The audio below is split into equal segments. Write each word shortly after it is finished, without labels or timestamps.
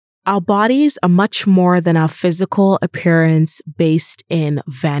Our bodies are much more than our physical appearance based in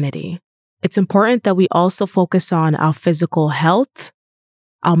vanity. It's important that we also focus on our physical health,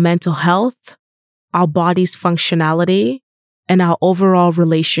 our mental health, our body's functionality, and our overall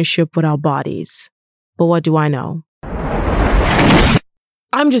relationship with our bodies. But what do I know?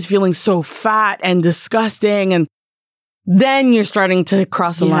 I'm just feeling so fat and disgusting, and then you're starting to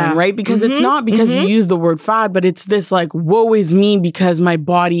cross a line, right? Because it's not because you use the word fat, but it's this like, woe is me because my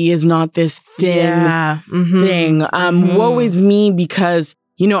body is not this thin thing. Woe is me because,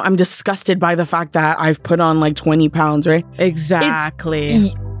 you know, I'm disgusted by the fact that I've put on like 20 pounds, right? Exactly.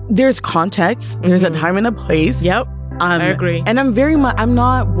 There's context. There's a time and a place. Yep. I agree. And I'm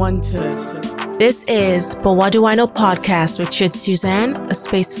not one to... This is But What Do I Know podcast with Chid Suzanne, a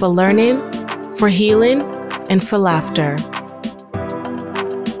space for learning, for healing, and for laughter.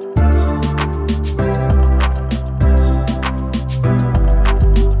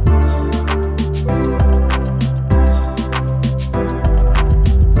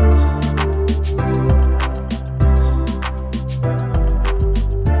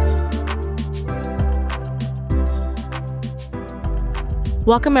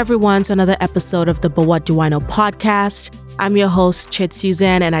 Welcome everyone to another episode of the But What Do I Know podcast. I'm your host, Chid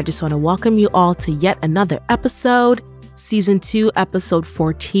Suzanne, and I just want to welcome you all to yet another episode, Season 2, Episode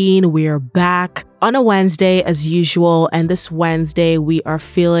 14. We are back on a Wednesday as usual, and this Wednesday we are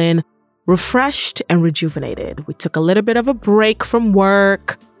feeling refreshed and rejuvenated. We took a little bit of a break from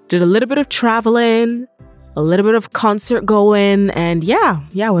work, did a little bit of traveling, a little bit of concert going, and yeah,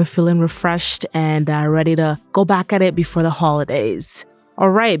 we're feeling refreshed and ready to go back at it before the holidays. All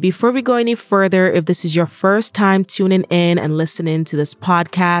right, before we go any further, if this is your first time tuning in and listening to this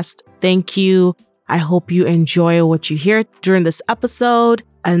podcast, thank you. I hope you enjoy what you hear during this episode.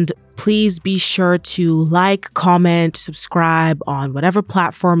 And please be sure to like, comment, subscribe on whatever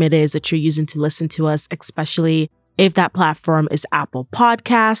platform it is that you're using to listen to us, especially if that platform is Apple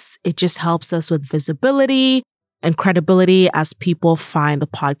Podcasts. It just helps us with visibility and credibility as people find the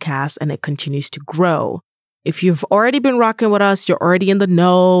podcast and it continues to grow. If you've already been rocking with us, you're already in the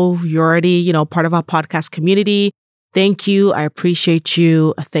know, you're already, part of our podcast community. Thank you. I appreciate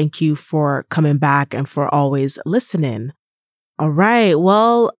you. Thank you for coming back and for always listening. All right.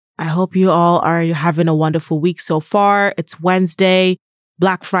 Well, I hope you all are having a wonderful week so far. It's Wednesday.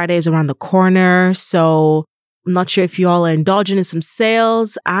 Black Friday is around the corner. So I'm not sure if you all are indulging in some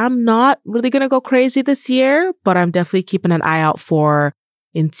sales. I'm not really going to go crazy this year, but I'm definitely keeping an eye out for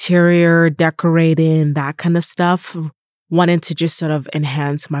interior decorating, that kind of stuff, wanting to just sort of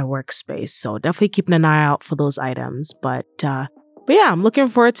enhance my workspace. So definitely keeping an eye out for those items. But yeah, I'm looking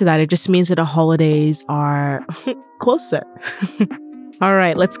forward to that. It just means that the holidays are closer. All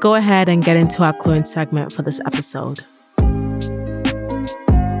right, let's go ahead and get into our clue-in segment for this episode.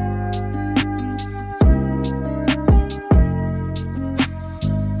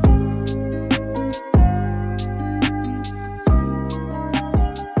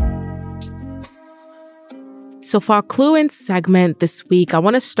 So for our clue-in segment this week, I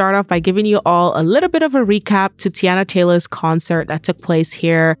want to start off by giving you all a little bit of a recap to Teyana Taylor's concert that took place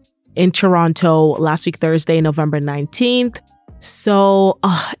here in Toronto last week, Thursday, November 19th. So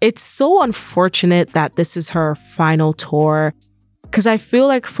it's so unfortunate that this is her final tour because I feel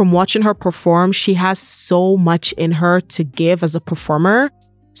like from watching her perform, she has so much in her to give as a performer.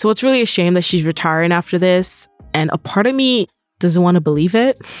 So it's really a shame that she's retiring after this. And a part of me doesn't want to believe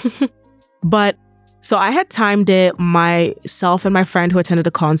it. But so I had timed it, myself and my friend who attended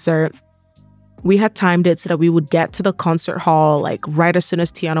the concert, we had timed it so that we would get to the concert hall like right as soon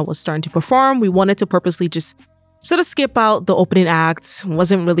as Teyana was starting to perform. We wanted to purposely just sort of skip out the opening acts.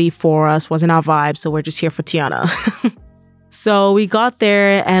 Wasn't really for us, wasn't our vibe, so we're just here for Teyana. So we got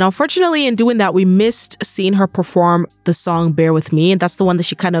there, and unfortunately in doing that, we missed seeing her perform the song Bear With Me, and that's the one that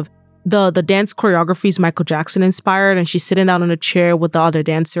she kind of the dance choreography is Michael Jackson inspired, and she's sitting down on a chair with the other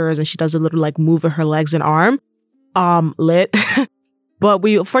dancers and she does a little like move of her legs and arm. Lit. But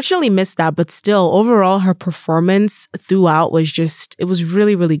we unfortunately missed that. But still, overall, her performance throughout it was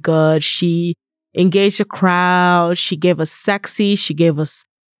really, really good. She engaged the crowd. She gave us sexy. She gave us,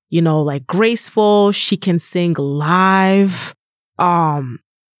 like graceful. She can sing live. And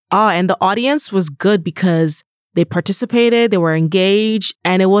the audience was good because they participated, they were engaged,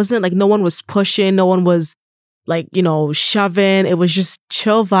 and it wasn't like no one was pushing, no one was like, shoving. It was just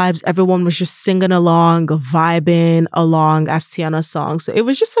chill vibes. Everyone was just singing along, vibing along as Teyana's song. So it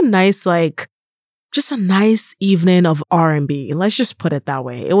was just a nice evening of R&B. Let's just put it that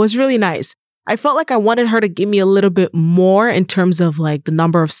way. It was really nice. I felt like I wanted her to give me a little bit more in terms of like the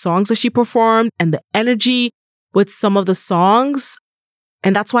number of songs that she performed and the energy with some of the songs.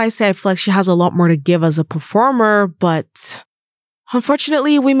 And that's why I say I feel like she has a lot more to give as a performer, but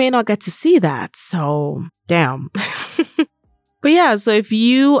unfortunately, we may not get to see that. So, damn. But yeah, so if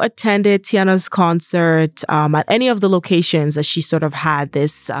you attended Tiana's concert at any of the locations that she sort of had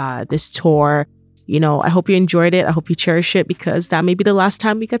this tour, I hope you enjoyed it. I hope you cherish it because that may be the last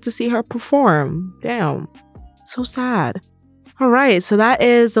time we get to see her perform. Damn. So sad. All right. So that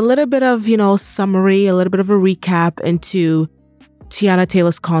is a little bit of, summary, a little bit of a recap into Teyana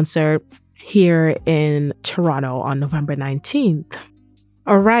Taylor's concert here in Toronto on November 19th.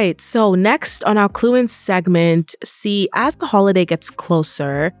 All right, so next on our Clue In segment, see, as the holiday gets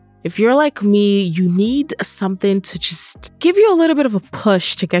closer, if you're like me, you need something to just give you a little bit of a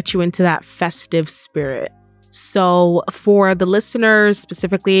push to get you into that festive spirit. So for the listeners,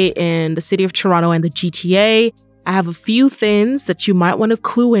 specifically in the city of Toronto and the GTA, I have a few things that you might want to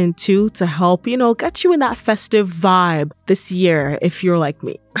clue into to help, get you in that festive vibe this year if you're like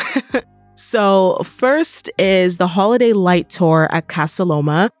me. So first is the Holiday Light Tour at Casa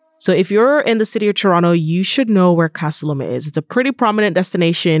Loma. So if you're in the city of Toronto, you should know where Casa Loma is. It's a pretty prominent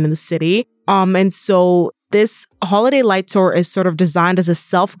destination in the city. And so this Holiday Light Tour is sort of designed as a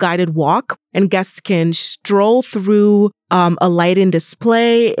self-guided walk, and guests can stroll through a lighting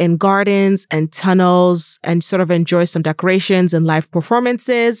display in gardens and tunnels and sort of enjoy some decorations and live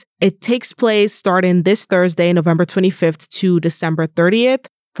performances. It takes place starting this Thursday, November 25th to December 30th.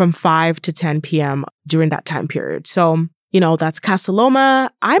 From 5 to 10 p.m. during that time period. So, that's Casa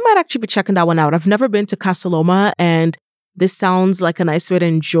Loma. I might actually be checking that one out. I've never been to Casa Loma, and this sounds like a nice way to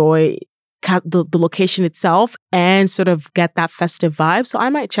enjoy the location itself and sort of get that festive vibe. So I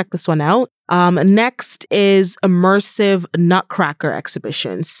might check this one out. Next is Immersive Nutcracker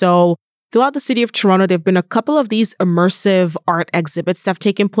Exhibition. So throughout the city of Toronto, there have been a couple of these immersive art exhibits that have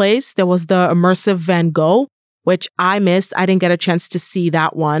taken place. There was the Immersive Van Gogh, which I missed. I didn't get a chance to see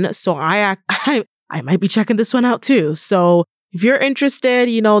that one. So I might be checking this one out too. So if you're interested,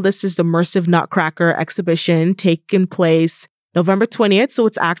 this is the Immersive Nutcracker exhibition taking place November 20th. So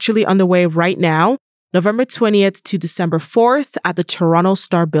it's actually underway right now, November 20th to December 4th at the Toronto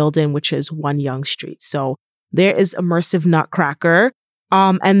Star Building, which is 1 Yonge Street. So there is Immersive Nutcracker.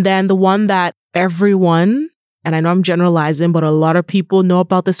 And then the one that everyone, and I know I'm generalizing, but a lot of people know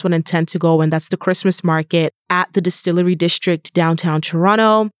about this one and tend to go, and that's the Christmas market at the Distillery District, downtown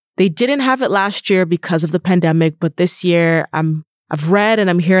Toronto. They didn't have it last year because of the pandemic, but this year I've read and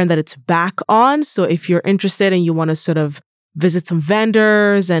I'm hearing that it's back on. So if you're interested and you want to sort of visit some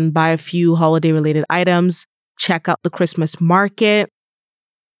vendors and buy a few holiday-related items, check out the Christmas market.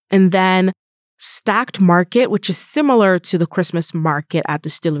 And then Stacked Market, which is similar to the Christmas market at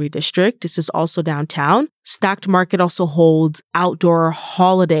Distillery District. This is also downtown. Stacked Market also holds outdoor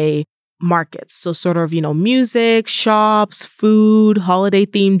holiday markets. So sort of, music, shops, food, holiday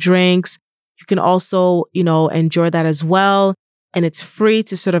themed drinks. You can also, enjoy that as well. And it's free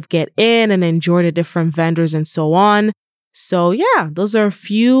to sort of get in and enjoy the different vendors and so on. So yeah, those are a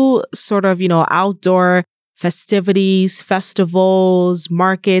few sort of, outdoor festivities, festivals,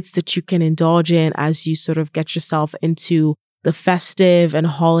 markets that you can indulge in as you sort of get yourself into the festive and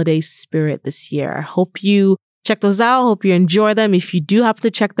holiday spirit this year. I hope you check those out. Hope you enjoy them. If you do happen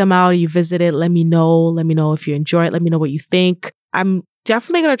to check them out, you visit it, let me know. Let me know if you enjoy it. Let me know what you think. I'm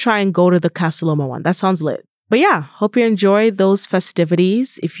definitely going to try and go to the Casa Loma one. That sounds lit. But yeah, hope you enjoy those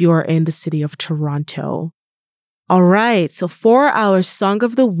festivities if you are in the city of Toronto. All right. So for our song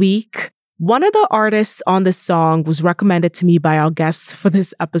of the week, one of the artists on this song was recommended to me by our guests for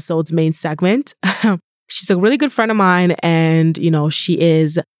this episode's main segment. She's a really good friend of mine, and, she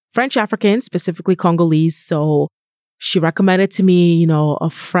is French African, specifically Congolese. So she recommended to me, a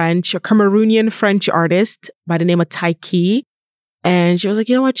Cameroonian French artist by the name of Taiki. And she was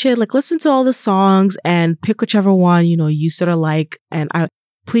like, Chid, listen to all the songs and pick whichever one, you sort of like. And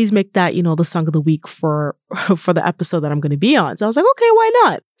please make that, the song of the week for the episode that I'm going to be on. So I was like, okay, why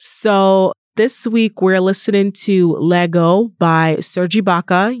not? So this week we're listening to Lego by Serge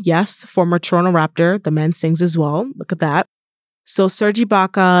Ibaka. Yes, former Toronto Raptor. The man sings as well. Look at that. So Serge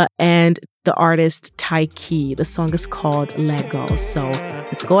Ibaka and the artist Taiki. The song is called Lego. So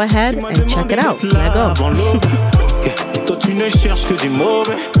let's go ahead and check it out. Lego. Toi tu ne cherches que du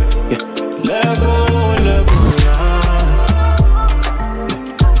mauvais. Lego, Lego.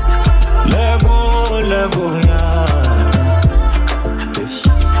 Lego, Lego, yeah.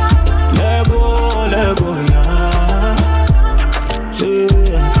 Lego, Lego, yeah.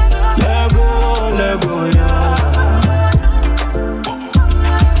 Lego, Lego, yeah.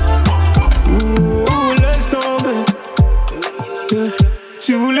 Ouh, laisse tomber.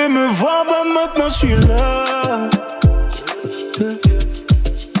 Tu voulais me voir, bah maintenant je suis là.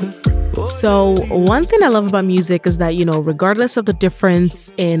 So one thing I love about music is that, regardless of the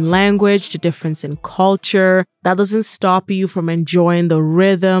difference in language, the difference in culture, that doesn't stop you from enjoying the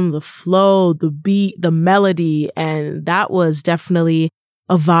rhythm, the flow, the beat, the melody. And that was definitely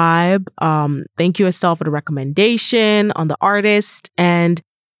a vibe. Thank you, Estelle, for the recommendation on the artist. And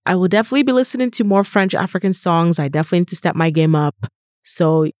I will definitely be listening to more French African songs. I definitely need to step my game up.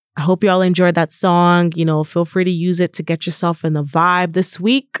 So I hope you all enjoyed that song. Feel free to use it to get yourself in the vibe this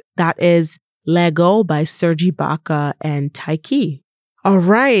week. That is Lego by Sergi Baka and Taiki. All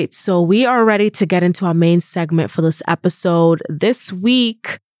right, so we are ready to get into our main segment for this episode. This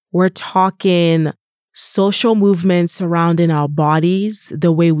week, we're talking social movements surrounding our bodies,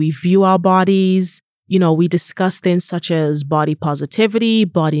 the way we view our bodies. We discuss things such as body positivity,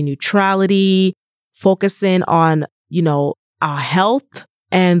 body neutrality, focusing on, our health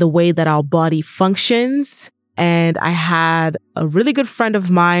and the way that our body functions. And I had a really good friend of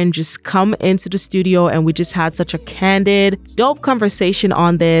mine just come into the studio and we just had such a candid, dope conversation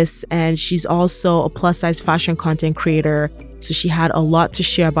on this. And she's also a plus size fashion content creator. So she had a lot to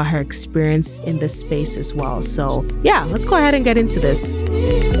share about her experience in this space as well. So yeah, let's go ahead and get into this.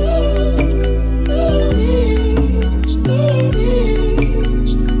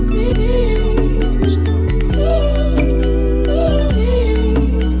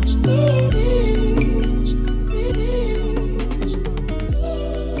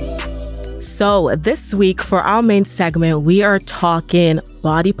 So this week for our main segment, we are talking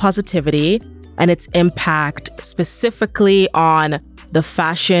body positivity and its impact specifically on the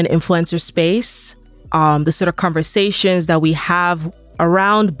fashion influencer space, the sort of conversations that we have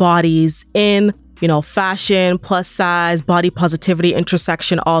around bodies in, fashion, plus size, body positivity,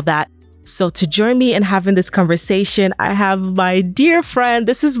 intersection, all that. So to join me in having this conversation, I have my dear friend.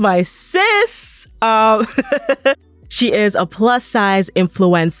 This is my sis. She is a plus size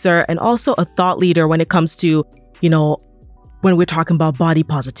influencer and also a thought leader when it comes to, when we're talking about body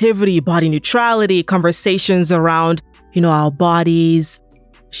positivity, body neutrality, conversations around, our bodies.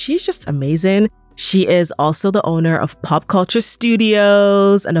 She's just amazing. She is also the owner of Pop Culture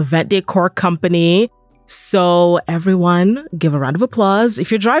Studios, an event decor company. So everyone, give a round of applause. If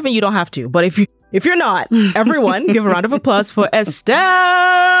you're driving, you don't have to. But if you're not, everyone, give a round of applause for Estelle.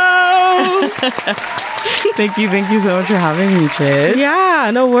 Thank you so much for having me, Chid. Yeah,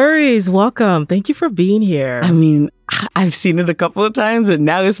 no worries. Welcome. Thank you for being here. I mean, I've seen it a couple of times and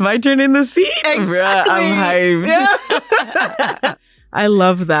now it's my turn in the seat. Exactly. I'm hyped. Yeah. I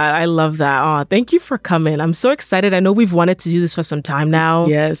love that. Oh, thank you for coming. I'm so excited. I know we've wanted to do this for some time now.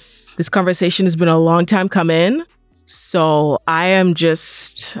 Yes. This conversation has been a long time coming. So I'm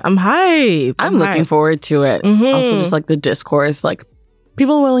hyped. I'm looking forward to it. Mm-hmm. Also just like the discourse, like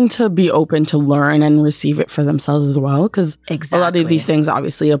people willing to be open to learn and receive it for themselves as well. Because a lot of these things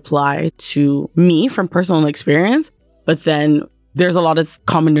obviously apply to me from personal experience. But then there's a lot of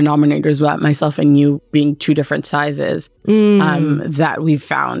common denominators about myself and you being two different sizes that we've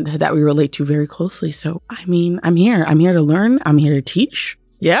found that we relate to very closely. So, I mean, I'm here. I'm here to learn. I'm here to teach.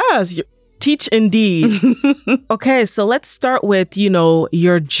 Yes. Teach indeed. Okay, so let's start with,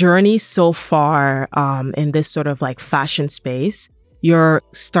 your journey so far in this sort of like fashion space. You're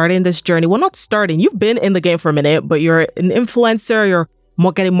starting this journey. Well, not starting. You've been in the game for a minute, but you're an influencer. You're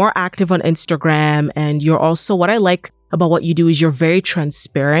getting more active on Instagram. And you're also, what I like about what you do is you're very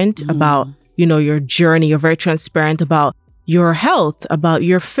transparent about, your journey. You're very transparent about your health, about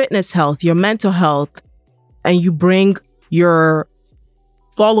your fitness health, your mental health. And you bring your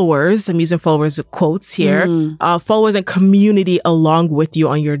followers, I'm using followers with quotes here, followers and community along with you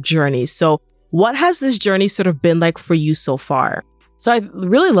on your journey. So what has this journey sort of been like for you so far? So I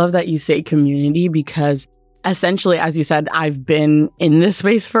really love that you say community because essentially, as you said, I've been in this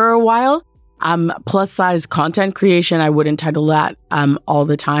space for a while. Plus size content creation, I wouldn't title that all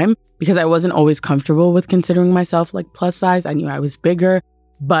the time because I wasn't always comfortable with considering myself like plus size. I knew I was bigger,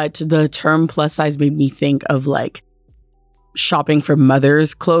 but the term plus size made me think of like shopping for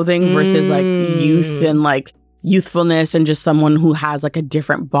mother's clothing versus like youth and like youthfulness and just someone who has like a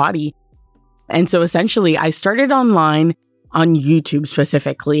different body. And so essentially I started online on YouTube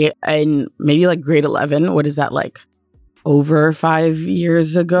specifically in maybe like grade 11. What is that, like over 5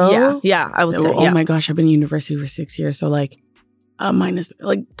 years ago? Yeah, I would say. Oh my gosh, I've been in university for 6 years. So like minus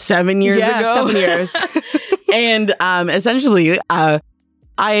like 7 years ago. 7 years. And essentially I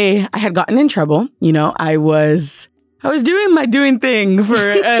had gotten in trouble. I was doing my thing for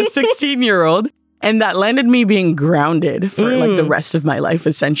a 16-year-old. And that landed me being grounded for like the rest of my life,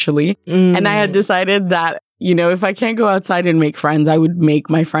 essentially. And I had decided that, if I can't go outside and make friends, I would make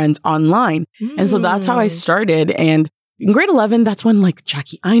my friends online. And so that's how I started. And, in grade 11, that's when like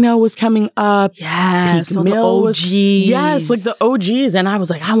Jackie Aina was coming up. Yes, Peak so Mill the OGs. Yes, like the OGs. And I was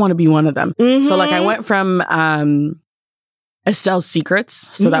like, I want to be one of them. Mm-hmm. So like I went from Estelle's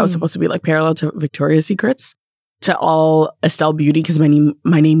Secrets. So that was supposed to be like parallel to Victoria's Secrets, to all Estelle Beauty, because my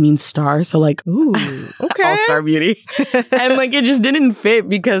name means star. So like, ooh, okay. All Star Beauty. And like it just didn't fit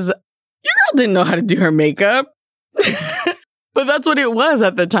because your girl didn't know how to do her makeup. But that's what it was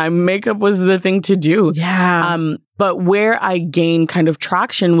at the time. Makeup was the thing to do. Yeah. But where I gained kind of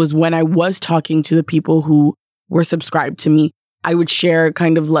traction was when I was talking to the people who were subscribed to me. I would share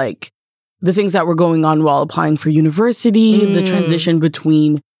kind of like the things that were going on while applying for university, the transition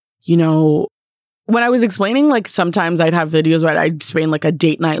between, you know, when I was explaining, like sometimes I'd have videos where I'd explain like a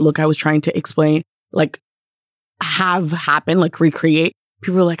date night look I was trying to explain, like have happen, like recreate.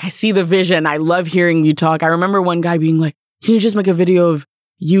 People were like, I see the vision. I love hearing you talk. I remember one guy being like, can you just make a video of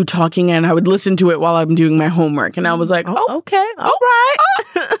you talking? And I would listen to it while I'm doing my homework. And I was like, oh, okay. All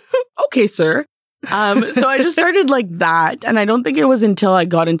right. Okay, sir. So I just started like that. And I don't think it was until I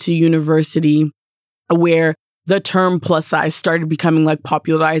got into university where the term plus size started becoming like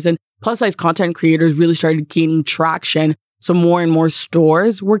popularized and plus size content creators really started gaining traction. So more and more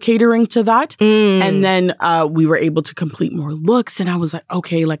stores were catering to that. And then we were able to complete more looks. And I was like,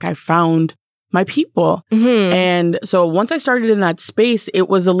 okay, like I found my people. And so once I started in that space, it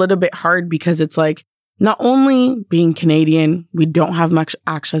was a little bit hard because it's like, not only being Canadian, we don't have much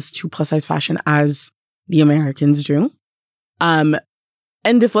access to plus size fashion as the Americans do. And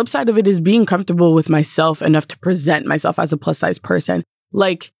the flip side of it is being comfortable with myself enough to present myself as a plus size person.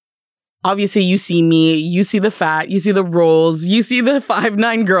 Like, obviously you see me, you see the fat, you see the rolls, you see the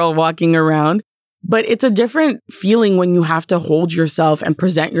 5'9" girl walking around. But it's a different feeling when you have to hold yourself and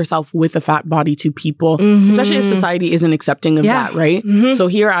present yourself with a fat body to people, especially if society isn't accepting of that, right? So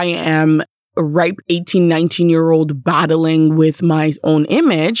here I am, a ripe 18, 19-year-old battling with my own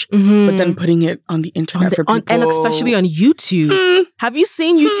image, but then putting it on the internet for people. And especially on YouTube. Have you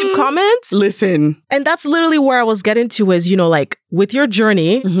seen YouTube comments? Listen. And that's literally where I was getting to is, you know, like with your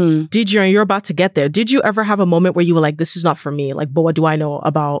journey, you're about to get there. Did you ever have a moment where you were like, this is not for me? Like, but what do I know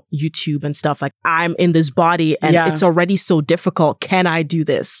about YouTube and stuff? Like, I'm in this body and it's already so difficult. Can I do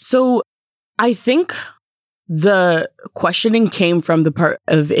this? So I think the questioning came from the part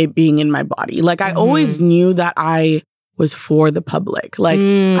of it being in my body. Like I always knew that I was for the public. Like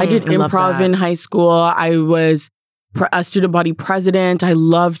I did improv in high school. I was a student body president. I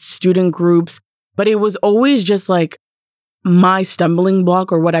loved student groups, but it was always just like my stumbling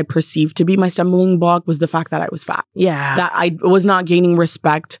block, or what I perceived to be my stumbling block, was the fact that I was fat. Yeah. That I was not gaining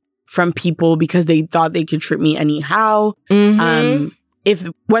respect from people because they thought they could treat me anyhow.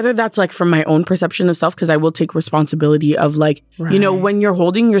 Whether that's like from my own perception of self, because I will take responsibility of like, you know, when you're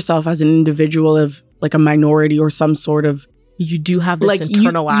holding yourself as an individual of like a minority or some sort of, you do have this like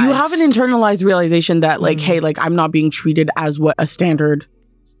internalized. You have an internalized realization that like, hey, like I'm not being treated as what a standard,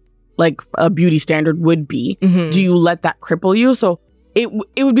 like a beauty standard would be. Do you let that cripple you? So it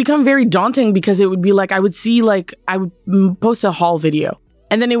would become very daunting because it would be like, I would see like, I would post a haul video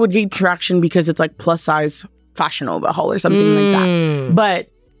and then it would gain traction because it's like plus size Fashion Nova haul or something like that. But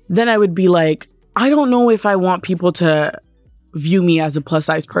then I would be like, I don't know if I want people to view me as a plus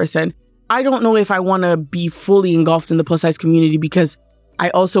size person. I don't know if I want to be fully engulfed in the plus size community because I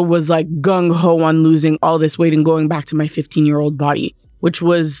also was like gung-ho on losing all this weight and going back to my 15-year-old body, which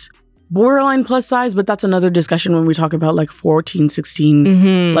was borderline plus size, but that's another discussion when we talk about like 14,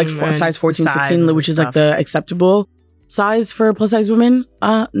 16, like size 14, 16, which is like the acceptable size for plus size women.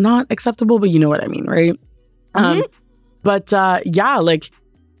 Not acceptable, but you know what I mean, right? But yeah, like,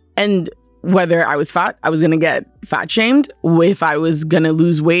 and whether I was fat, I was gonna get fat shamed. If I was gonna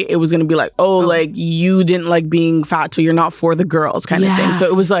lose weight, it was gonna be like, oh, like you didn't like being fat, so you're not for the girls kind of thing. So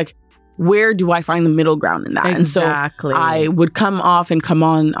it was like, where do I find the middle ground in that? Exactly. And so I would come off and come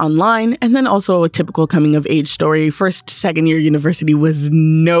on online, and then also a typical coming of age story. First, second year university was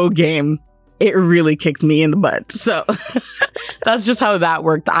no game. It really kicked me in the butt. So that's just how that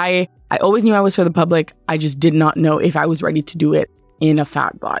worked. I always knew I was for the public. I just did not know if I was ready to do it in a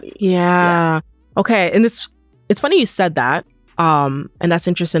fat body. Yeah. Okay. And it's funny you said that. And that's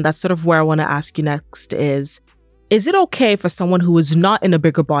interesting. That's sort of where I want to ask you next is it okay for someone who is not in a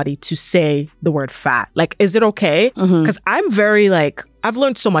bigger body to say the word fat? Like, is it okay? Because I'm very like, I've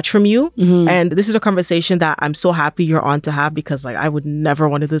learned so much from you. And this is a conversation that I'm so happy you're on to have because like, I would never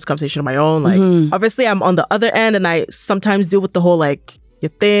want to do this conversation on my own. Like, obviously I'm on the other end and I sometimes deal with the whole like, you're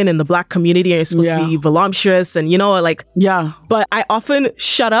thin in the Black community and you're supposed to be voluptuous and you know, like, but I often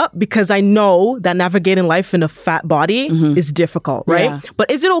shut up because I know that navigating life in a fat body is difficult, right? But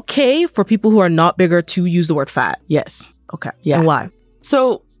is it okay for people who are not bigger to use the word fat? Yes. Okay. Yeah. And why?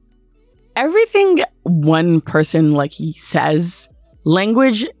 So everything one person like he says,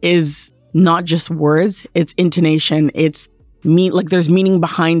 language is not just words, it's intonation, it's like there's meaning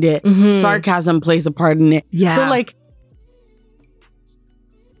behind it. Sarcasm plays a part in it. Yeah. So like,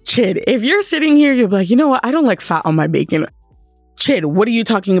 Chid, if you're sitting here, you'll be like, you know what? I don't like fat on my bacon. Chid, what are you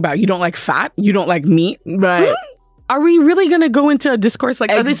talking about? You don't like fat? You don't like meat? Right. Are we really going to go into a discourse like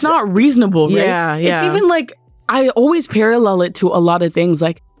that? It's not reasonable, right? Yeah. It's even like, I always parallel it to a lot of things.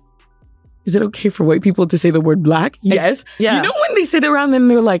 Like, is it okay for white people to say the word black? Yes. Yeah. You know when they sit around and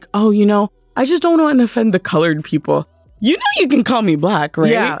they're like, oh, you know, I just don't want to offend the colored people. You know you can call me black,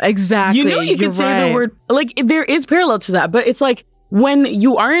 right? Yeah, exactly. You know you can say the word, like there is parallel to that. But it's like when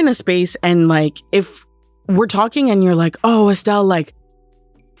you are in a space and like if we're talking and you're like, oh, Estelle, like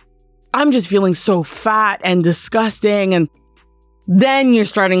I'm just feeling so fat and disgusting. And then you're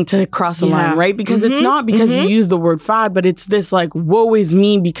starting to cross a line, right? Because it's not because you use the word fat, but it's this like, woe is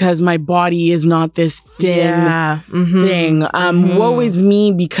me because my body is not this thin thing. Woe is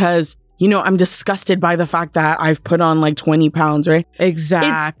me because, you know, I'm disgusted by the fact that I've put on like 20 pounds, right?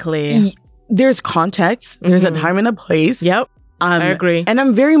 Exactly. There's context. There's a time and a place. Yep. I agree. And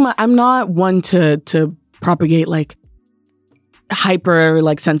I'm not one to propagate like hyper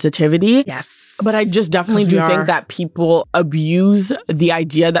like sensitivity. Yes. But I just definitely do think that people abuse the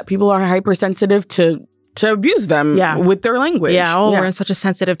idea that people are hypersensitive to abuse them with their language. Yeah. Oh, we're in such a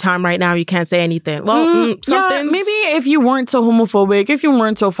sensitive time right now. You can't say anything. Well, maybe if you weren't so homophobic, if you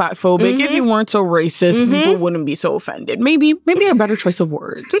weren't so fatphobic, if you weren't so racist, people wouldn't be so offended. Maybe a better choice of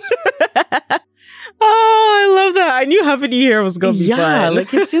words. Oh, I love that. I knew having you here was going to be fun. Yeah,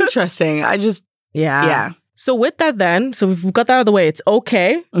 like it's interesting. Yeah. So with that then, so we've got that out of the way, it's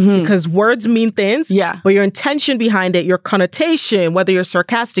okay because words mean things. Yeah. But your intention behind it, your connotation, whether you're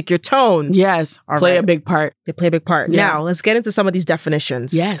sarcastic, your tone. Yes. Play a big part. They play a big part. Yeah. Now, let's get into some of these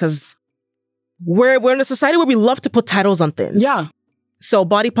definitions. Yes. Because we're in a society where we love to put titles on things. Yeah. So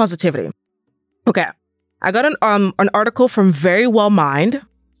body positivity. Okay. I got an article from Very Well Mind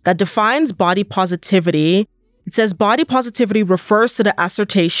that defines body positivity. It says body positivity refers to the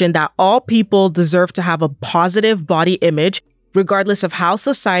assertion that all people deserve to have a positive body image, regardless of how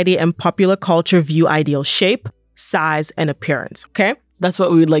society and popular culture view ideal shape, size, and appearance. Okay? That's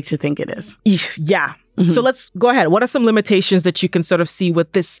what we would like to think it is. Yeah. So let's go ahead. What are some limitations that you can sort of see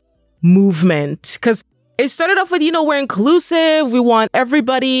with this movement? Because it started off with, we're inclusive. We want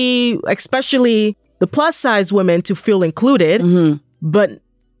everybody, especially the plus size women, to feel included. But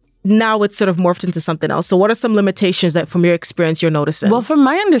now it's sort of morphed into something else. So what are some limitations that from your experience you're noticing? Well, from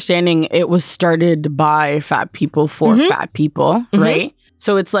my understanding, it was started by fat people for fat people, right?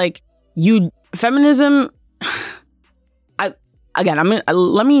 So it's like feminism,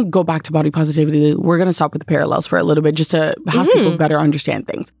 let me go back to body positivity. We're going to stop with the parallels for a little bit just to have people better understand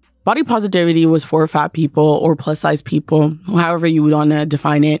things. Body positivity was for fat people or plus size people, however you would want to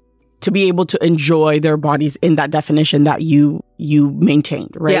define it, to be able to enjoy their bodies in that definition that you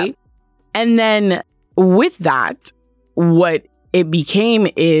maintained, right? Yeah. And then with that, what it became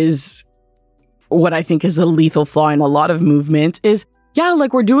is what I think is a lethal flaw in a lot of movements is,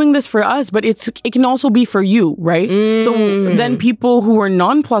 like we're doing this for us, but it can also be for you, right? So then people who are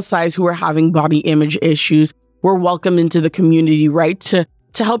non-plus size, who are having body image issues, were welcomed into the community, right? To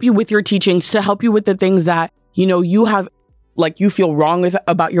help you with your teachings, to help you with the things that, you have, like you feel wrong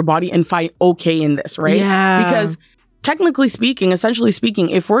about your body and find okay in this, right? Yeah. Because essentially speaking,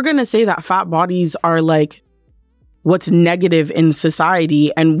 if we're going to say that fat bodies are like what's negative in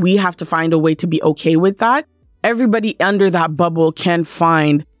society and we have to find a way to be okay with that, everybody under that bubble can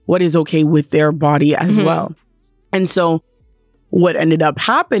find what is okay with their body as well. And so what ended up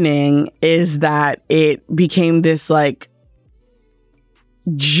happening is that it became this like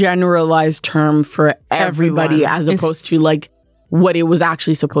generalized term for everybody as opposed to like what it was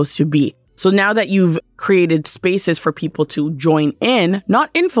actually supposed to be. So now that you've created spaces for people to join in, not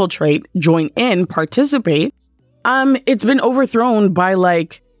infiltrate, join in, participate, it's been overthrown by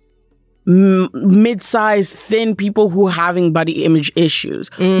like mid-sized, thin people who are having body image issues,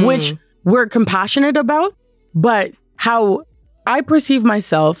 which we're compassionate about, but how I perceive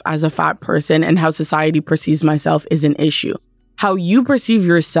myself as a fat person and how society perceives myself is an issue. How you perceive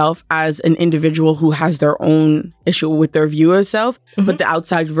yourself as an individual who has their own issue with their view of self, but the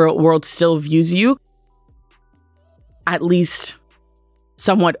outside world still views you at least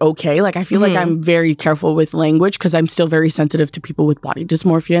somewhat okay. Like I feel like I'm very careful with language because I'm still very sensitive to people with body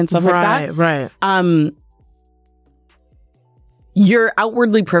dysmorphia and stuff like that. Right. Your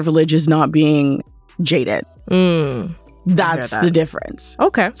outwardly privilege is not being jaded. That's the difference.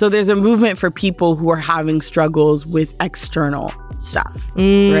 Okay. So there's a movement for people who are having struggles with external stuff,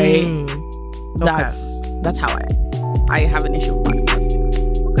 right? That's how I have an issue with body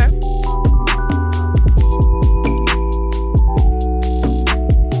positivity. Okay.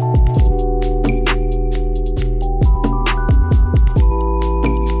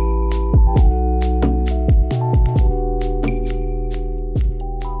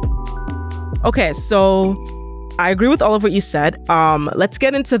 Okay, so I agree with all of what you said. Let's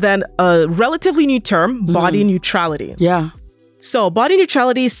get into then a relatively new term, body neutrality. Yeah. So body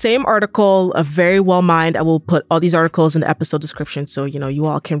neutrality, same article, a very well mined. I will put all these articles in the episode description so, you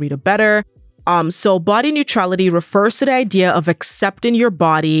all can read it better. So body neutrality refers to the idea of accepting your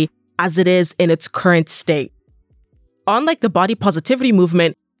body as it is in its current state. Unlike the body positivity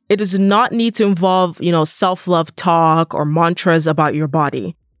movement, it does not need to involve, self-love talk or mantras about your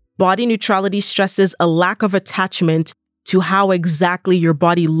body. Body neutrality stresses a lack of attachment to how exactly your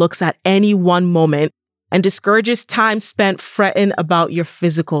body looks at any one moment and discourages time spent fretting about your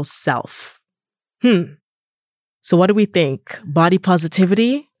physical self. So what do we think? Body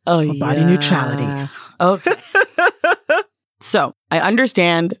positivity or body neutrality? Okay. So I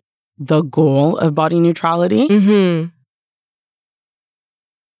understand the goal of body neutrality. Mm-hmm.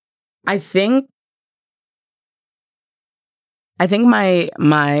 I think my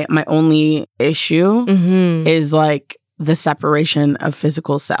only issue is like the separation of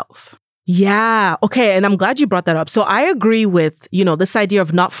physical self. Yeah. Okay. And I'm glad you brought that up. So I agree with, this idea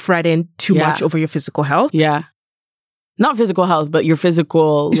of not fretting too much over your physical health. Yeah. Not physical health, but your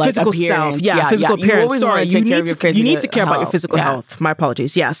physical physical appearance. self. Yeah, physical appearance. You always want to take care of your physical health. You need to care about your physical health. My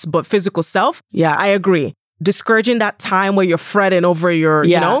apologies. Yes. But physical self, I agree. Discouraging that time where you're fretting over your,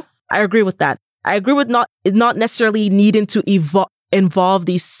 I agree with that. I agree with not necessarily needing to involve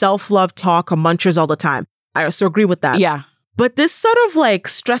these self-love talk or mantras all the time. I also agree with that. Yeah. But this sort of like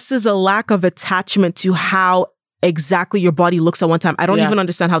stresses a lack of attachment to how exactly your body looks at one time. I don't even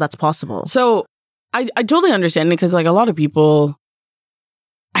understand how that's possible. So I totally understand it because like a lot of people,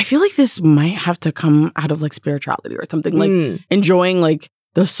 I feel like this might have to come out of like spirituality or something, like enjoying like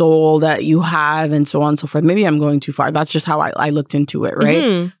the soul that you have and so on and so forth. Maybe I'm going too far. That's just how I looked into it, right?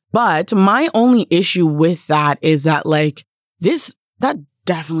 Mm-hmm. But my only issue with that is that like that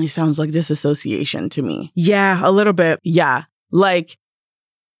definitely sounds like disassociation to me. Yeah, a little bit. Yeah. Like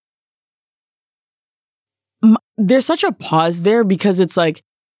there's such a pause there because it's like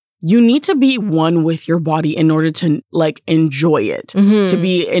you need to be one with your body in order to like enjoy it, to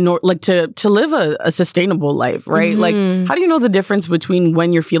be to live a sustainable life, right? Like, how do you know the difference between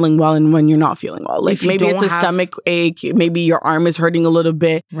when you're feeling well and when you're not feeling well? Like maybe it's a stomach ache, maybe your arm is hurting a little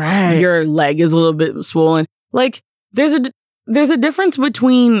bit, right? Your leg is a little bit swollen. Like there's a difference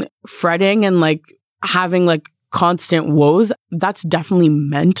between fretting and like having like constant woes. That's definitely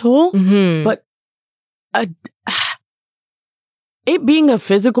mental, but it being a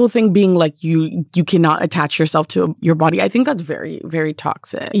physical thing, being like you cannot attach yourself to your body, I think that's very, very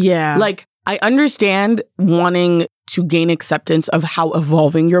toxic. Yeah. Like, I understand wanting to gain acceptance of how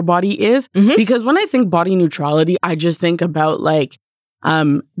evolving your body is, because when I think body neutrality, I just think about like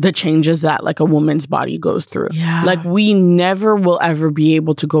the changes that like a woman's body goes through. Yeah. Like we never will ever be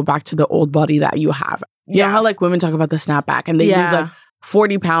able to go back to the old body that you have. You know how like women talk about the snapback and they lose like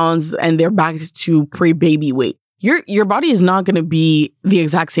 40 pounds and they're back to pre-baby weight. Your body is not going to be the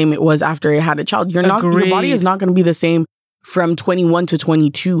exact same it was after it had a child. Your body is not going to be the same from 21 to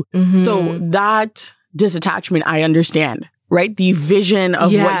 22. So that disattachment, I understand, right? The vision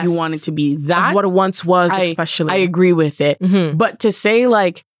of what you want it to be. That of what it once was, especially. I agree with it. But to say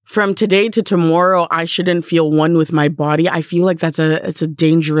like, from today to tomorrow, I shouldn't feel one with my body, I feel like it's a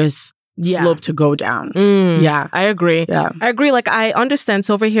dangerous slope to go down. Yeah. I agree. Yeah. I agree. Like, I understand.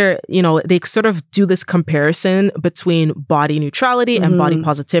 So over here, they sort of do this comparison between body neutrality and body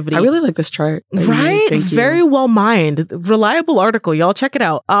positivity. I really like this chart. Right? Very well mined. Reliable article. Y'all check it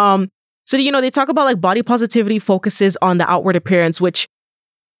out. So, they talk about like body positivity focuses on the outward appearance, which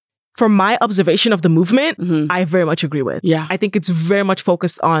from my observation of the movement, I very much agree with. Yeah. I think it's very much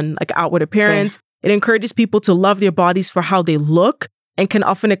focused on like outward appearance. Fair. It encourages people to love their bodies for how they look and can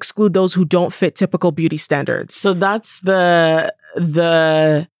often exclude those who don't fit typical beauty standards. So that's the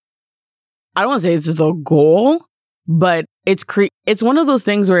I don't want to say this is the goal, but it's one of those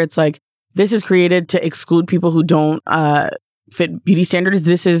things where it's like, this is created to exclude people who don't fit beauty standards.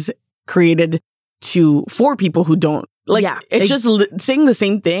 This is created for people who don't. Like, it's just saying the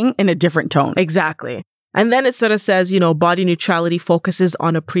same thing in a different tone. Exactly. And then it sort of says, body neutrality focuses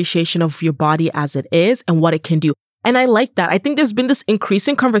on appreciation of your body as it is and what it can do. And I like that. I think there's been this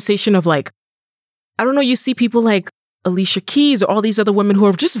increasing conversation of like, I don't know, you see people like Alicia Keys or all these other women who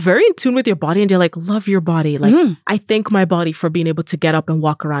are just very in tune with your body and they're like, love your body. Like, I thank my body for being able to get up and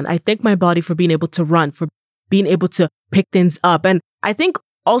walk around. I thank my body for being able to run, for being able to pick things up. And I think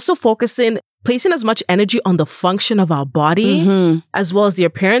also placing as much energy on the function of our body as well as the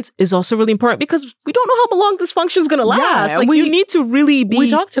appearance is also really important because we don't know how long this function is going to last. Like you need to really be. We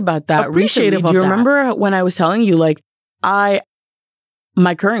talked about that recently. Do you remember when I was telling you, like,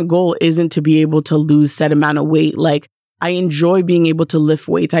 my current goal isn't to be able to lose set amount of weight. Like, I enjoy being able to lift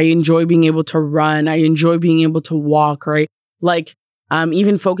weights. I enjoy being able to run. I enjoy being able to walk, right? Like,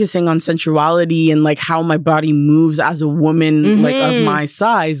 even focusing on sensuality and like how my body moves as a woman, like of my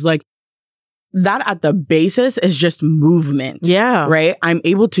size, like that at the basis is just movement. Yeah. Right? I'm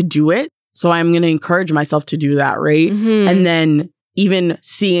able to do it. So I'm going to encourage myself to do that, right? And then even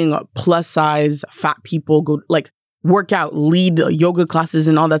seeing plus size fat people go like work out, lead yoga classes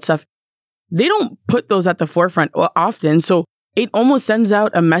and all that stuff, they don't put those at the forefront often. So it almost sends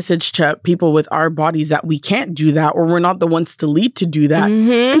out a message to people with our bodies that we can't do that or we're not the ones to lead to do that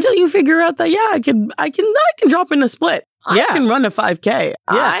until you figure out that, I can drop in a split. I can run a 5K.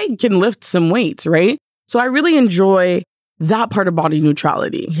 I can lift some weights, right? So I really enjoy that part of body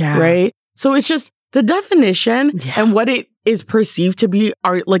neutrality, right? So it's just the definition and what it is perceived to be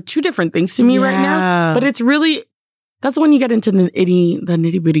are like two different things to me right now. But it's really, that's when you get into the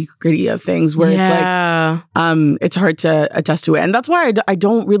nitty bitty gritty of things where it's like, it's hard to attest to it. And that's why I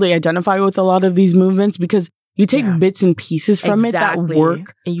don't really identify with a lot of these movements because you take bits and pieces from it that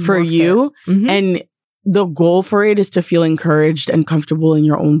work for you. And the goal for it is to feel encouraged and comfortable in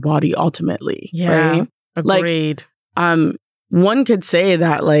your own body ultimately. Right? Agreed. Like, one could say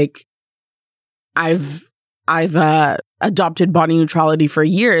that like, I've adopted body neutrality for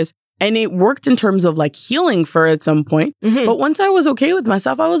years and it worked in terms of like healing for at some point. But once I was okay with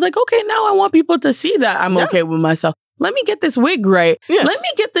myself, I was like, okay, now I want people to see that I'm okay with myself. Let me get this wig right. Let me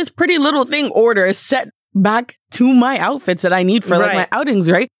get this pretty little thing order set back to my outfits that I need for like my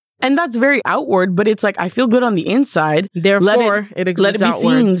outings, right? And that's very outward, but it's like, I feel good on the inside. Therefore, it exudes let it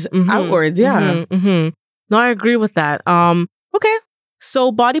be seen outwards. Yeah. No, I agree with that. Okay.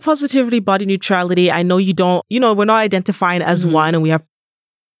 So body positivity, body neutrality. I know you don't, we're not identifying as one and we have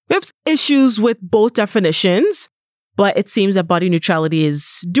issues with both definitions, but it seems that body neutrality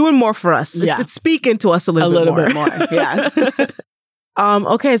is doing more for us. It's speaking to us a little bit more. Yeah.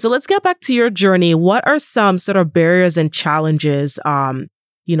 Okay. So let's get back to your journey. What are some sort of barriers and challenges,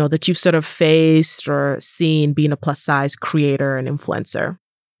 that you've sort of faced or seen being a plus size creator and influencer?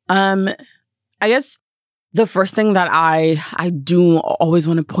 I guess the first thing that I do always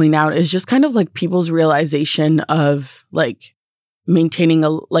want to point out is just kind of like people's realization of like maintaining a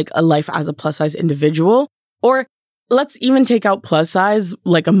life as a plus size individual, or let's even take out plus size,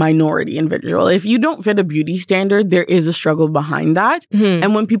 like a minority individual. If you don't fit a beauty standard, there is a struggle behind that.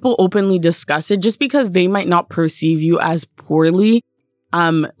 And when people openly discuss it, just because they might not perceive you as poorly,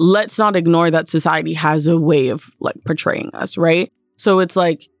 let's not ignore that society has a way of like portraying us, right? So it's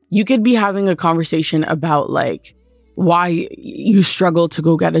like, you could be having a conversation about like why you struggle to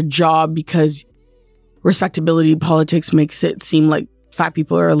go get a job because respectability politics makes it seem like fat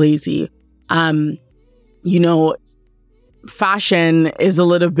people are lazy. Fashion is a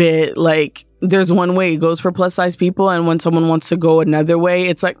little bit like there's one way it goes for plus size people. And when someone wants to go another way,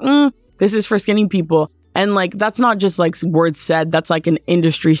 it's like, this is for skinny people. And like, that's not just like words said, that's like an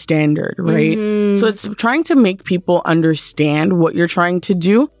industry standard, right? So it's trying to make people understand what you're trying to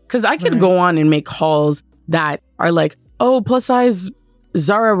do. Because I could go on and make hauls that are like, oh, plus size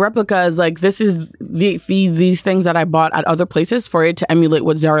Zara replicas, like this is these things that I bought at other places for it to emulate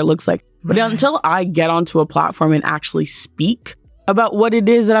what Zara looks like. But until I get onto a platform and actually speak about what it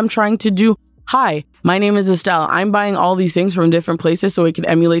is that I'm trying to do, hi, my name is Estelle. I'm buying all these things from different places so it can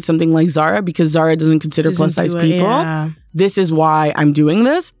emulate something like Zara because Zara doesn't consider plus size people. This is why I'm doing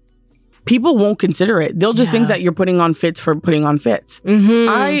this. People won't consider it. They'll just think that you're putting on fits for putting on fits.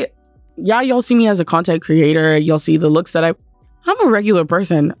 Y'all see me as a content creator. You'll see the looks that I'm a regular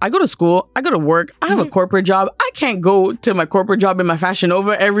person. I go to school. I go to work. I have a corporate job. I can't go to my corporate job in my Fashion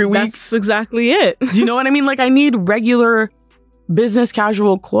Nova every week. That's exactly it. Do you know what I mean? Like, I need regular business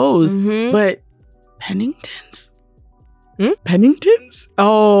casual clothes. But Penningtons? Penningtons?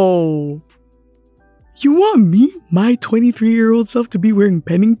 Oh. You want me, my 23-year-old self, to be wearing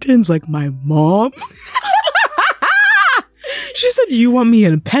Penningtons like my mom? She said, you want me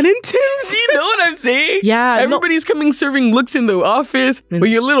in Penningtons? You know what I'm saying? Yeah. Everybody's coming serving looks in the office with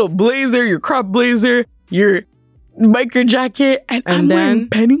your little blazer, your crop blazer, your biker jacket, and I'm wearing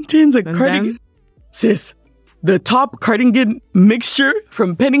Penningtons, a cardigan. Sis, the top cardigan mixture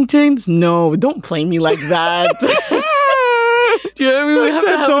from Penningtons? No, don't play me like that. Do you know what I mean? We have to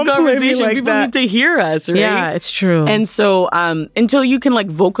have a conversation. Like people need to hear us, right? Yeah, it's true. And so until you can like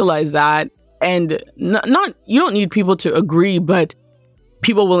vocalize that, and not you don't need people to agree, but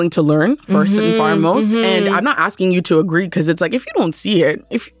people willing to learn first and foremost. And I'm not asking you to agree, because it's like, if you don't see it,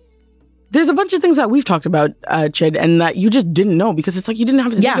 there's a bunch of things that we've talked about, Chid, and that you just didn't know, because it's like you didn't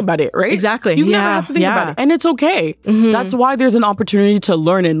have to think about it, right? Exactly. You've never had to think about it. And it's okay. That's why there's an opportunity to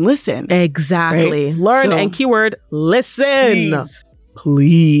learn and listen. Exactly. Right? Learn, and keyword, listen.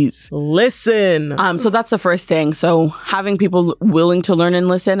 Please. Listen. So that's the first thing. So having people willing to learn and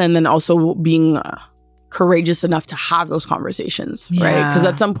listen, and then also being courageous enough to have those conversations, right? Because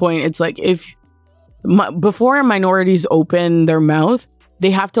at some point, it's like, before minorities open their mouth, they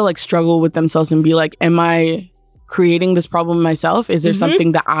have to like struggle with themselves and be like, am I creating this problem myself? Is there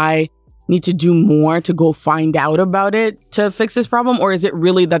something that I need to do more to go find out about it to fix this problem? Or is it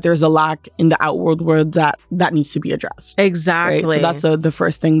really that there's a lack in the outward world that needs to be addressed? Exactly. Right? So that's the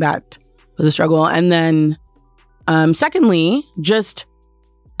first thing that was a struggle. And then secondly, just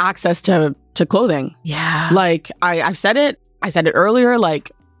access to clothing. Yeah. Like I said it earlier,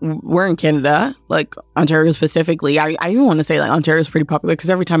 like we're in Canada, like Ontario specifically. I even want to say like Ontario is pretty popular,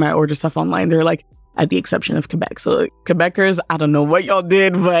 because every time I order stuff online, they're like, at the exception of Quebec. So like, Quebecers, I don't know what y'all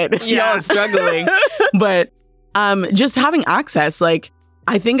did, but y'all are struggling. But just having access, like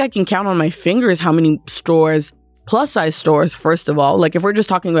I think I can count on my fingers how many stores, plus size stores, first of all, like if we're just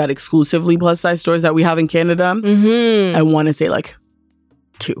talking about exclusively plus size stores that we have in Canada, I want to say like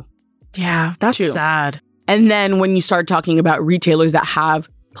 2. Yeah, that's 2. sad. And then when you start talking about retailers that have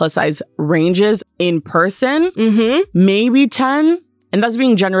plus size ranges in person, maybe 10. And that's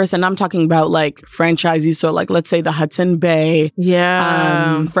being generous. And I'm talking about like franchisees. So like, let's say the Hudson Bay.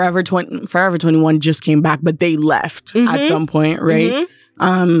 Yeah. Forever 21 just came back, but they left at some point, right?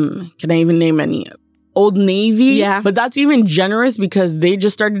 Can I even name any? Old Navy. Yeah. But that's even generous, because they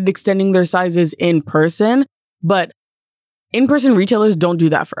just started extending their sizes in person. But in-person retailers don't do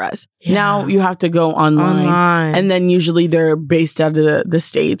that for us. Yeah. Now you have to go online. And then usually they're based out of the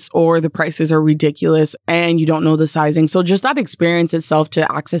States, or the prices are ridiculous and you don't know the sizing. So just that experience itself to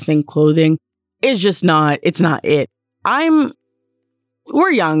accessing clothing is just it's not it.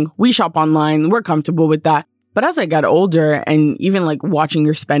 We're young. We shop online. We're comfortable with that. But as I got older, and even like watching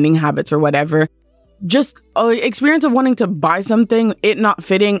your spending habits or whatever, just experience of wanting to buy something, it not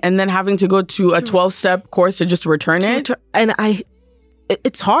fitting, and then having to go to a 12-step course to just return it. And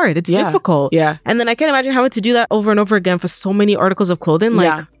it's hard. It's difficult. Yeah. And then I can't imagine having to do that over and over again for so many articles of clothing.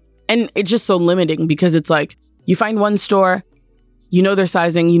 Like, and it's just so limiting, because it's like you find one store, you know their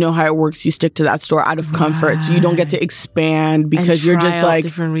sizing, you know how it works, you stick to that store out of comfort. So you don't get to expand, because you're just like,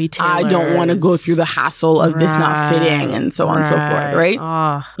 I don't want to go through the hassle of this not fitting, and so on and so forth,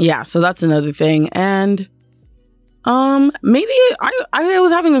 right? Yeah, so that's another thing. And maybe I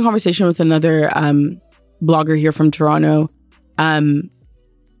was having a conversation with another blogger here from Toronto. And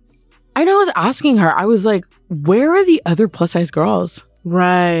I was asking her, I was like, where are the other plus size girls?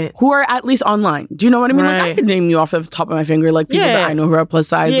 Right. Who are at least online. Do you know what I mean? Like, I could name you off of the top of my finger, like people that I know who are plus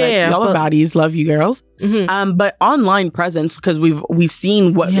size. Y'all are baddies. Love you girls. But online presence, because we've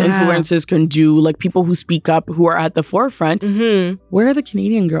seen what influencers can do, like people who speak up, who are at the forefront. Where are the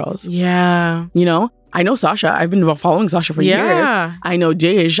Canadian girls? Yeah. You know? I know Sasha. I've been following Sasha for years. I know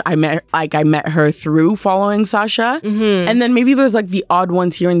Dej. I met her through following Sasha. And then maybe there's like the odd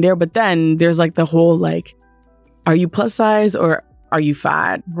ones here and there, but then there's like the whole like, are you plus size or are you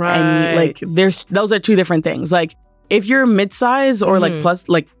fat? Right. And like those are two different things. Like if you're mid-size or like plus,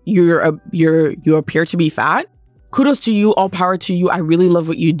 like you appear to be fat, kudos to you, all power to you. I really love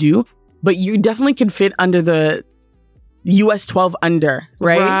what you do, but you definitely can fit under the US 12 under,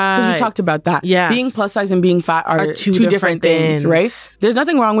 right? Because we talked about that. Yes. Being plus size and being fat are two different things, right? There's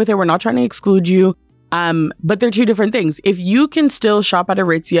nothing wrong with it. We're not trying to exclude you. But they're two different things. If you can still shop at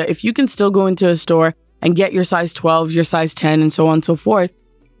Aritzia, if you can still go into a store and get your size 12, your size 10, and so on and so forth,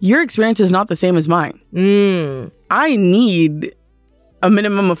 your experience is not the same as mine. I need a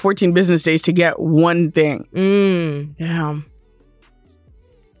minimum of 14 business days to get one thing. Damn.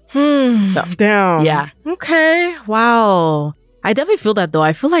 So, damn. Yeah. Okay. Wow. I definitely feel that though.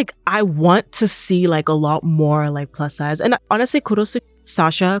 I feel like I want to see like a lot more like plus size. And honestly, kudos to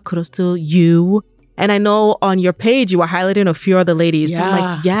Sasha, kudos to you. And I know on your page, you were highlighting a few other ladies. So I'm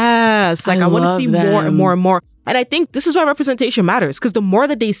like, yes. Like I want to see more and more and more. And I think this is why representation matters. Because the more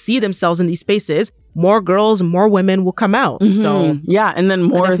that they see themselves in these spaces, more girls, more women will come out. So yeah. And then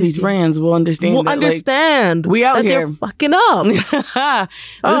more of these brands will understand. We out here. They're fucking up.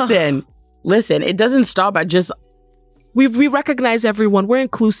 Listen, it doesn't stop at just... We recognize everyone. We're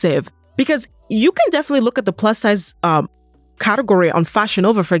inclusive. Because you can definitely look at the plus size category on Fashion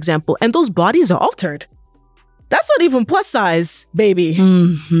Nova, for example, and those bodies are altered. That's not even plus size, baby.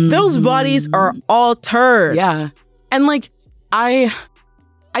 Mm-hmm. Those bodies are altered. Yeah. And like, I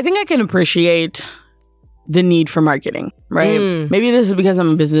think I can appreciate the need for marketing, right? Maybe this is because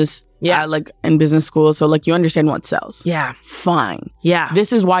I'm in business, like in business school. So like you understand what sells. Yeah. Fine. Yeah.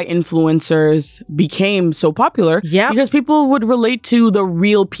 This is why influencers became so popular. Yeah. Because people would relate to the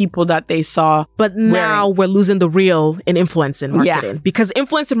real people that they saw. But now we're losing the real in influencer marketing. Yeah. Because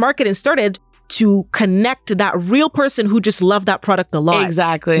influencer marketing started to connect that real person who just loved that product a lot.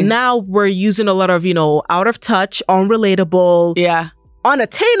 Exactly. Now we're using a lot of, out of touch, unrelatable,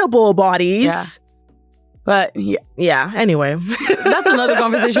 unattainable bodies. Yeah. But anyway. That's another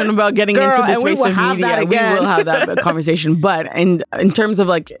conversation about getting into the space of media. We will have that conversation. But in terms of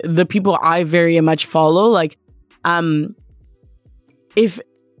like the people I very much follow, like if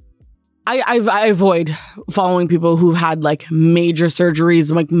I avoid following people who've had like major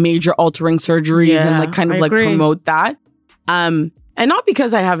surgeries, like major altering surgeries and like kind of like promote that. And not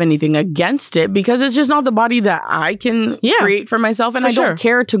because I have anything against it, because it's just not the body that I can create for myself. And I don't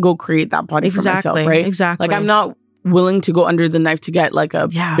care to go create that body for myself, right? Exactly. Like I'm not willing to go under the knife to get like a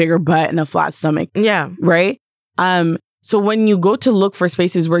bigger butt and a flat stomach. Yeah. Right? So when you go to look for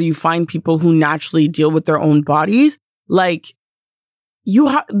spaces where you find people who naturally deal with their own bodies, like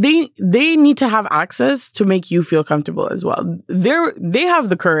they need to have access to make you feel comfortable as well. They have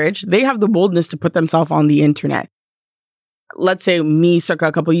the courage, they have the boldness to put themselves on the internet. Let's say me circa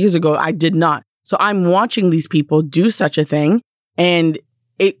a couple of years ago, I did not. So I'm watching these people do such a thing, and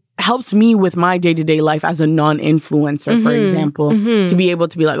it helps me with my day-to-day life as a non-influencer, for example, to be able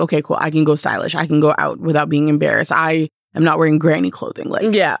to be like, okay, cool, I can go stylish. I can go out without being embarrassed. I am not wearing granny clothing. Like,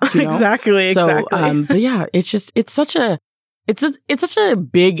 exactly. But yeah, it's such a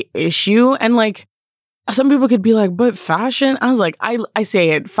big issue. And like, some people could be like, but fashion, I was like, I say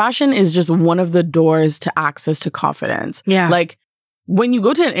it, fashion is just one of the doors to access to confidence. Yeah. Like when you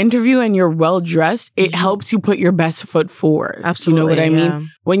go to an interview and you're well dressed, it helps you put your best foot forward. Absolutely. You know what I mean?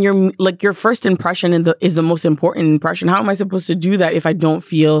 When you're like, your first impression is the most important impression. How am I supposed to do that if I don't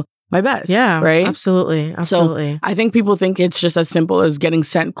feel my best? Yeah. Right? Absolutely. So I think people think it's just as simple as getting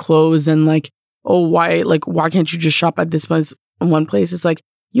sent clothes and like, oh, why can't you just shop at this place, one place? It's like,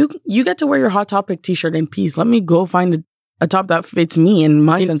 you get to wear your Hot Topic t-shirt in peace. Let me go find a top that fits me and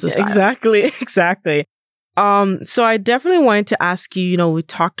my sense of style. Exactly. So I definitely wanted to ask you, we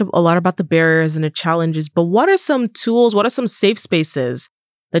talked a lot about the barriers and the challenges, but what are some tools, what are some safe spaces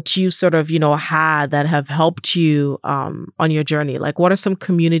that you sort of, had that have helped you on your journey? Like what are some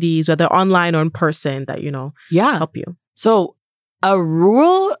communities, whether online or in person, that, help you? So a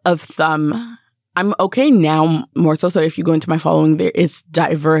rule of thumb, I'm okay now more so. So if you go into my following there, it's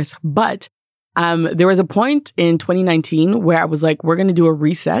diverse. But there was a point in 2019 where I was like, we're going to do a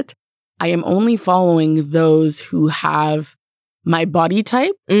reset. I am only following those who have my body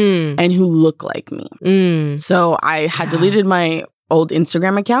type and who look like me. So I had deleted my old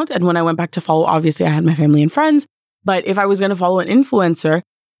Instagram account. And when I went back to follow, obviously I had my family and friends. But if I was going to follow an influencer,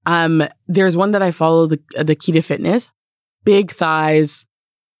 there's one that I follow, the Kita Fitness, big thighs,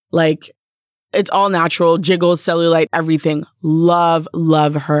 like, it's all natural, jiggles, cellulite, everything. Love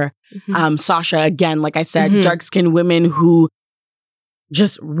her. Sasha, again, like I said, dark-skinned women who,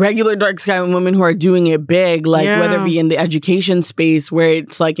 just regular dark-skinned women who are doing it big, like whether it be in the education space, where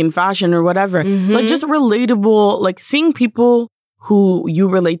it's like in fashion or whatever. Like just relatable, like seeing people who you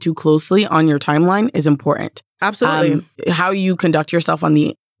relate to closely on your timeline is important. Absolutely. How you conduct yourself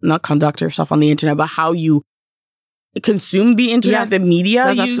not conduct yourself on the internet, but how you consume the internet, the media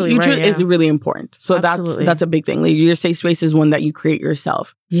is really important. So that's a big thing. Like your safe space is one that you create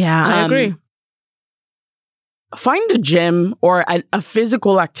yourself. Yeah, I agree. Find a gym or a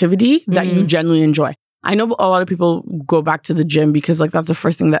physical activity that you genuinely enjoy. I know a lot of people go back to the gym because like that's the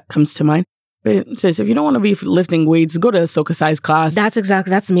first thing that comes to mind. But sis, if you don't want to be lifting weights, go to a Soka size class.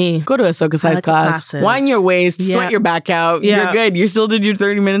 That's me. Go to a Soka size class. Wind your waist, sweat your back out. Yeah. You're good. You still did your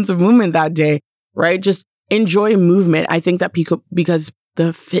 30 minutes of movement that day, right? Just enjoy movement. I think that because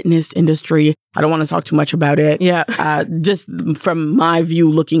the fitness industry, I don't want to talk too much about it. Yeah. Just from my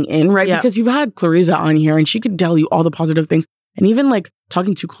view looking in, right? Yeah. Because you've had Clarissa on here and she could tell you all the positive things. And even like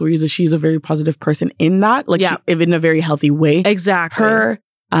talking to Clarissa, she's a very positive person in that, like in a very healthy way. Exactly. Her,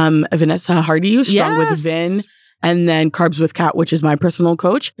 Vanessa Hardy, Strong with Vin, and then Carbs with Kat, which is my personal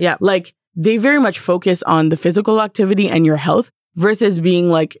coach. Yeah. Like they very much focus on the physical activity and your health. Versus being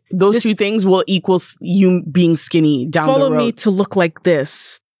like, those two things will equal you being skinny down the road. Follow me to look like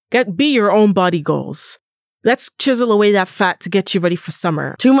this. Be your own body goals. let's chisel away that fat to get you ready for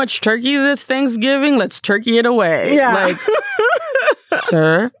summer. Too much turkey this Thanksgiving? Let's turkey it away. Yeah. Like,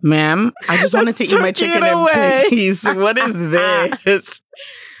 sir, ma'am, I just wanted to eat my chicken in peace. What is this?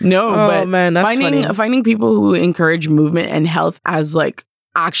 No, but man, that's finding people who encourage movement and health as like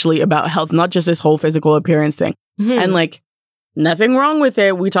actually about health, not just this whole physical appearance thing. And like, nothing wrong with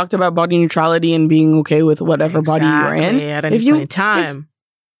it. We talked about body neutrality and being okay with whatever body you're in. At any point in time.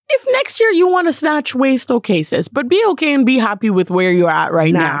 If next year you want to snatch waist, okay, sis, but be okay and be happy with where you're at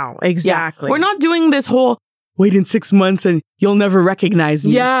right now. Exactly. Yeah. We're not doing this whole wait in 6 months and you'll never recognize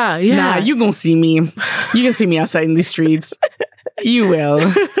me. Yeah. Nah, you gonna see me. You can see me outside in the streets. You will.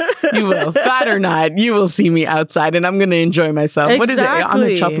 You will. Fat or not, you will see me outside and I'm going to enjoy myself. Exactly. What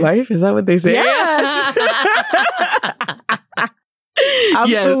is it? On the Chop Life? Is that what they say? Yes.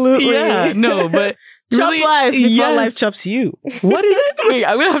 Absolutely. Yes. Yeah. No, but Chop life before life chops you. What is it? Wait,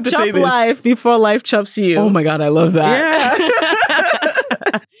 I'm going to have to chop say this. Chop life before life chops you. Oh my God, I love that.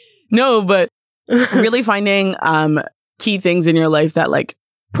 Yeah. No, but really finding key things in your life that like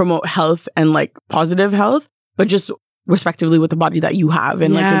promote health and like positive health, but just respectively with the body that you have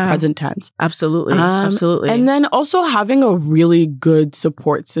in like in present tense. Absolutely. Absolutely. And then also having a really good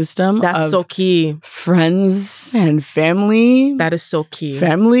support system. That's so key. Friends and family. That is so key.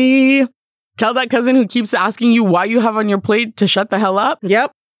 Family. Tell that cousin who keeps asking you why you have on your plate to shut the hell up.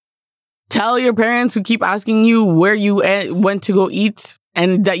 Yep. Tell your parents who keep asking you where you went to go eat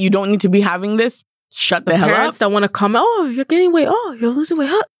and that you don't need to be having this. Shut the hell up. Parents that want to comment, oh, you're gaining weight. Oh, you're losing weight.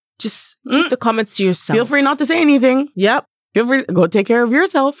 Huh? Just keep the comments to yourself. Feel free not to say anything. Yep. Feel free. Go take care of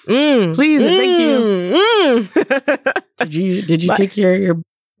yourself. Please and thank you. Did you take care of your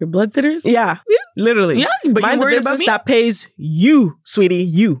blood thinners? Yeah. Literally. Yeah. But mind you're the worried about business me? that pays you, sweetie.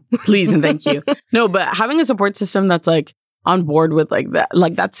 You. Please and thank you. No, but having a support system that's like on board with like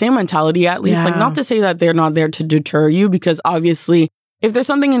that same mentality at least. Like not to say that they're not there to deter you, because obviously if there's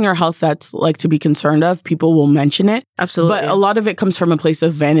something in your health that's like to be concerned of, people will mention it. Absolutely. But a lot of it comes from a place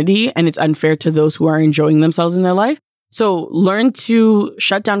of vanity and it's unfair to those who are enjoying themselves in their life. So learn to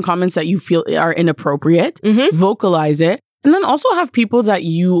shut down comments that you feel are inappropriate, vocalize it, and then also have people that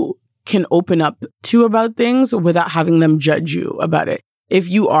you can open up to about things without having them judge you about it. If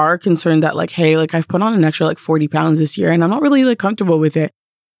you are concerned that like, hey, like I've put on an extra like 40 pounds this year and I'm not really like comfortable with it,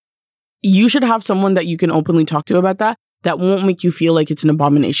 you should have someone that you can openly talk to about that won't make you feel like it's an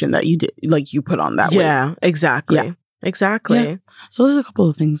abomination that you did, like you put on that weight. Yeah, exactly. Yeah. Exactly. Yeah. So there's a couple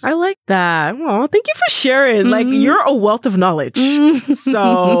of things. I like that. Oh, thank you for sharing. Like, you're a wealth of knowledge.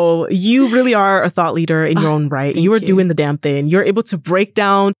 So you really are a thought leader in your own right. You are doing the damn thing. You're able to break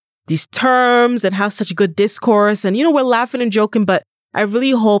down these terms and have such a good discourse. And, you know, we're laughing and joking, but I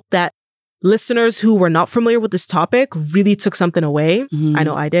really hope that listeners who were not familiar with this topic really took something away. I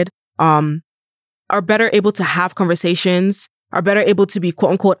know I did. Are better able to have conversations, are better able to be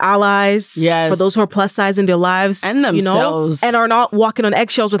quote unquote allies for those who are plus size in their lives and themselves, you know, and are not walking on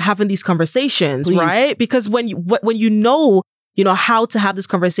eggshells with having these conversations, right? Because when you know how to have this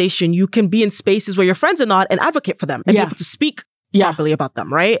conversation, you can be in spaces where your friends are not and advocate for them and be able to speak properly about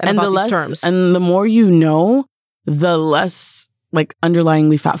them, right? And about these terms. And the more you know, the less like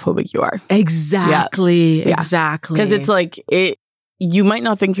underlyingly fat phobic you are. Exactly. Exactly. Because it's like you might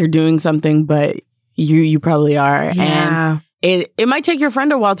not think you're doing something, but you probably are. Yeah. And it might take your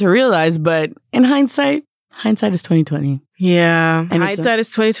friend a while to realize, but in hindsight is 2020. Yeah. And hindsight is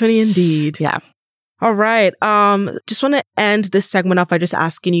 2020 indeed. Yeah. All right. Just want to end this segment off by just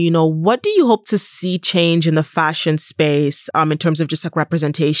asking you, what do you hope to see change in the fashion space in terms of just like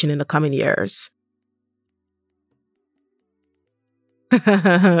representation in the coming years?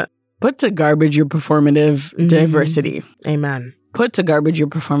 Put to garbage your performative diversity. Amen. Put to garbage your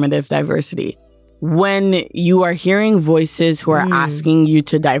performative diversity. When you are hearing voices who are asking you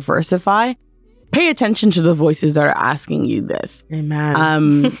to diversify, pay attention to the voices that are asking you this.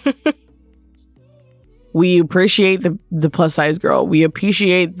 Amen. We appreciate the plus size girl. We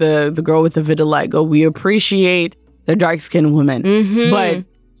appreciate the girl with the vitiligo. We appreciate the dark skinned woman. But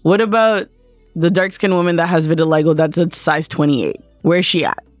what about the dark skinned woman that has vitiligo that's at size 28? Where's she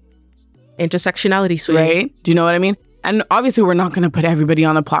at? Intersectionality, sweetie. Right? Do you know what I mean? And obviously, we're not going to put everybody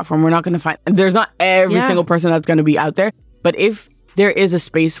on the platform. We're not going to find... There's not every single person that's going to be out there. But if there is a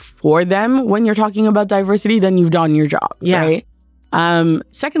space for them when you're talking about diversity, then you've done your job, right?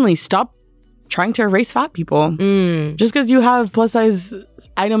 Secondly, stop trying to erase fat people. Just because you have plus size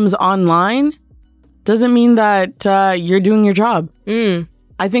items online doesn't mean that you're doing your job.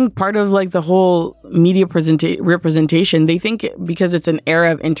 I think part of like the whole media representation, they think because it's an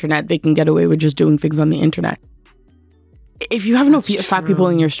era of internet, they can get away with just doing things on the internet. if you have no fat people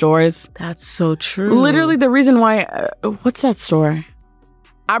in your stores. That's so true. Literally the reason why, what's that store?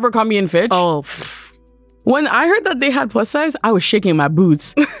 Abercrombie and Fitch. Oh, when I heard that they had plus size, I was shaking my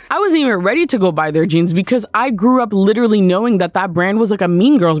boots. I wasn't even ready to go buy their jeans because I grew up literally knowing that brand was like a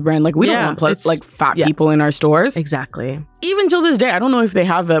Mean Girls brand. Like we don't want fat people in our stores. Exactly. Even till this day, I don't know if they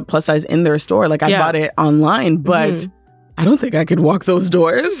have a plus size in their store. Like I bought it online, but I don't think I could walk those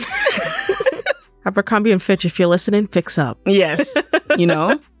doors. Abercrombie and Fitch, if you're listening, fix up. Yes.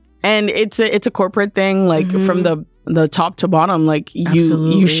 And it's a corporate thing, like from the top to bottom, like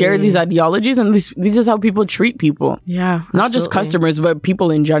you share these ideologies, and this is how people treat people. Yeah. Not just customers, but people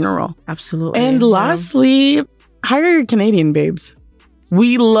in general. Absolutely. And lastly, hire your Canadian babes.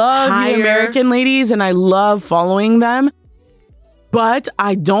 We love the American ladies, and I love following them. But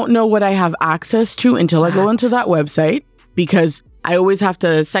I don't know what I have access to until I go into that website, because I always have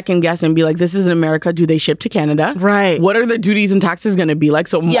to second guess and be like, this is in America. Do they ship to Canada? Right. What are the duties and taxes going to be like?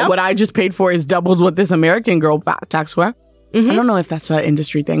 So what I just paid for is doubled what this American girl tax for. I don't know if that's an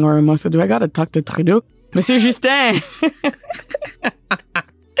industry thing or a most. Do I got to talk to Trudeau? Monsieur Justin.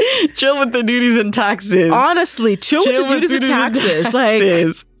 Chill with the duties and taxes. Honestly, chill with the duties and taxes. Like,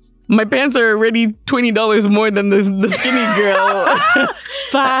 my pants are already $20 more than the skinny girl.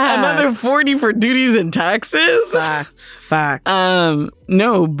 Another $40 for duties and taxes. Facts.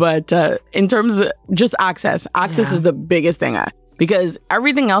 No, but in terms of just access is the biggest thing. Because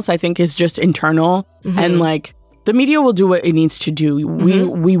everything else I think is just internal, and like the media will do what it needs to do.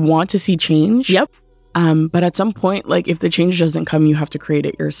 We want to see change. Yep. But at some point, like if the change doesn't come, you have to create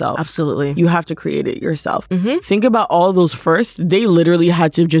it yourself. Absolutely. You have to create it yourself. Think about all those first. They literally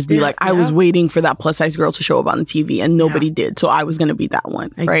had to just be like, I was waiting for that plus size girl to show up on the TV and nobody did. So I was going to be that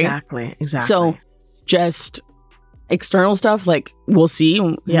one. Right? Exactly. So just external stuff, like we'll see.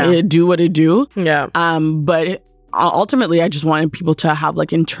 It do what it do. Yeah. But ultimately, I just wanted people to have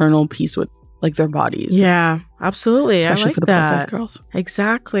like internal peace with like their bodies. Yeah, absolutely. Especially I like for the plus size girls.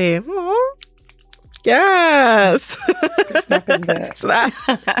 Exactly. Aww. Yes.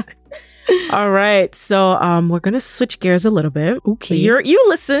 All right. So we're gonna switch gears a little bit. Okay. You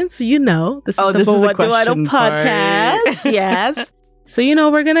listen, so you know. This is the But What Do I Know podcast. Yes. So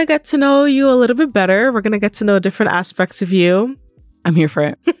we're gonna get to know you a little bit better. We're gonna get to know different aspects of you. I'm here for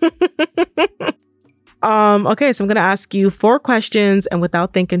it. Okay, so I'm gonna ask you 4 questions, and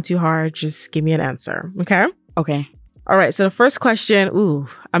without thinking too hard, just give me an answer. Okay? Okay. All right, so the first question,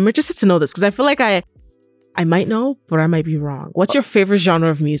 I'm interested to know this because I feel like I might know, but I might be wrong. What's your favorite genre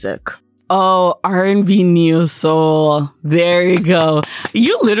of music? Oh, R&B, neo soul. There you go.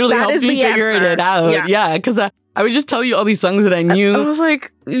 You literally helped me figure it out. Yeah, because I would just tell you all these songs that I knew. I was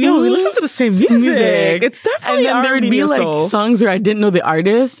like, we listen to the same music. It's definitely R&B, there would be like songs where I didn't know the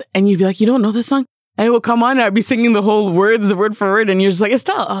artist, and you'd be like, you don't know this song? And it would come on and I'd be singing the whole words, word for word. And you're just like,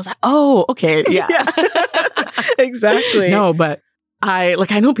 Estelle. I was like, oh, okay. Yeah. Exactly. No, but I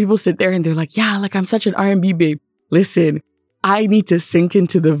know people sit there and they're like, yeah, like I'm such an R&B babe. Listen, I need to sink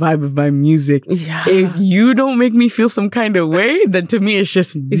into the vibe of my music. Yeah. If you don't make me feel some kind of way, then to me, it's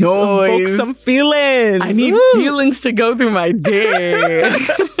just noise. Evoke some feelings. I need feelings to go through my day.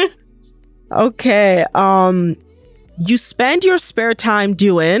 Okay. You spend your spare time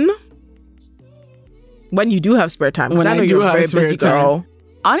doing... When you do have spare time. When I know you're a very busy girl.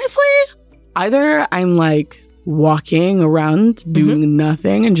 Honestly, either I'm like walking around doing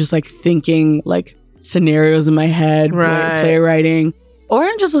nothing and just like thinking like scenarios in my head, playwriting, or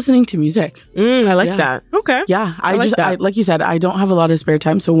I'm just listening to music. I like that. Okay. Yeah. I like you said, I don't have a lot of spare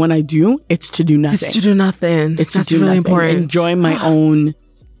time. So when I do, it's to do nothing. It's to do nothing. It's That's to do really nothing. important. Enjoy my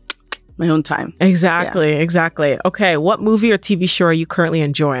own time. Exactly. Okay. What movie or TV show are you currently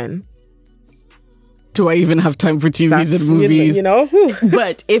enjoying? Do I even have time for TVs and movies?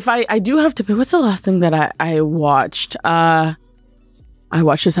 But if I do have to pick, what's the last thing that I watched? I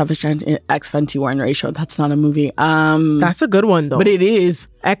watched the Savage X Fenty Warren Ray show. That's not a movie. That's a good one though. But it is.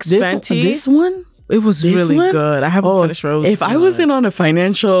 X Fenty. This one? It was really good. I haven't finished Rose. If I wasn't on a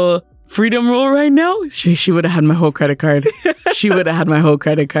financial freedom roll right now, she would have had my whole credit card. She would have had my whole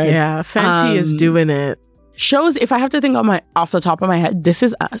credit card. Yeah, Fenty is doing it. Shows, if I have to think off the top of my head, This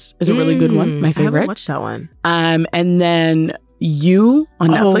Is Us is a really good one. My favorite. I haven't watched that one. And then You on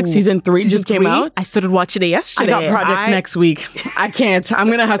Netflix, season 3 just came out. I started watching it yesterday. I got projects next week. I can't.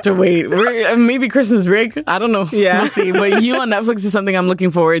 I'm gonna have to wait. Maybe Christmas break. I don't know. Yeah, we'll see. But You on Netflix is something I'm looking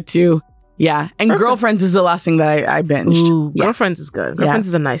forward to. Yeah, and Perfect. Girlfriends is the last thing that I binged. Ooh, yeah. Girlfriends is good. Girlfriends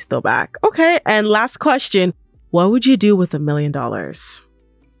is a nice throwback. Okay, and last question: what would you do with $1 million?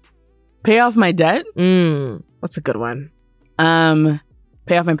 Pay off my debt. That's a good one.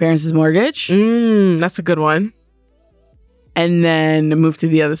 Pay off my parents' mortgage. That's a good one. and then move to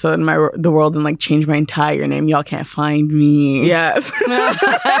the other side of the world and like change my entire name. Y'all can't find me. Yes.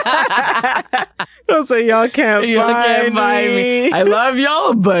 Don't say y'all can't find me. I love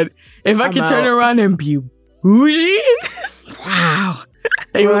y'all, but if I could turn around and be bougie, wow.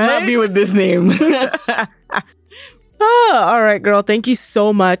 They will not be with this name. All right, girl. Thank you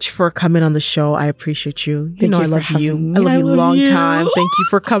so much for coming on the show. I appreciate you. You know I love you. I love you a long time. Thank you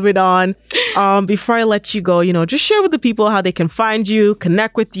for coming on. Before I let you go, just share with the people how they can find you,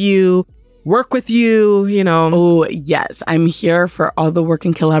 connect with you, work with you, Oh, yes. I'm here for all the work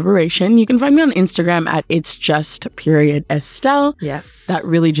and collaboration. You can find me on Instagram at itsjust.Estelle. Yes. That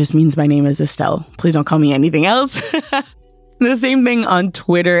really just means my name is Estelle. Please don't call me anything else. The same thing on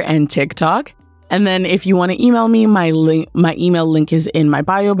Twitter and TikTok. And then if you want to email me, my email link is in my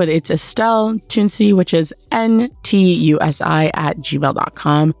bio, but it's Estelle Tunsi, which is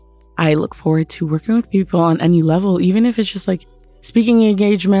NTUSI@gmail.com. I look forward to working with people on any level, even if it's just like speaking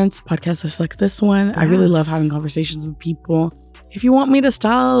engagements, podcasts just like this one. Yes. I really love having conversations with people. If you want me to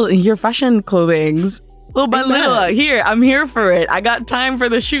style your fashion clothings, little by little, I'm here for it. I got time for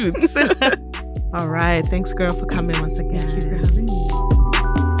the shoots. All right. Thanks, girl, for coming once again. Thank you for having me.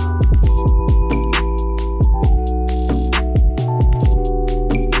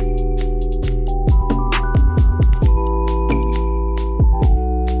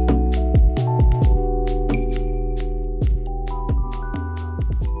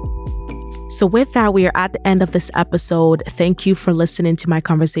 So with that, we are at the end of this episode. Thank you for listening to my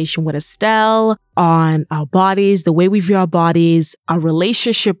conversation with Estelle on our bodies, the way we view our bodies, our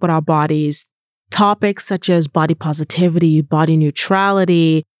relationship with our bodies, topics such as body positivity, body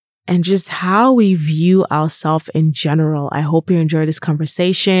neutrality, and just how we view ourselves in general. I hope you enjoyed this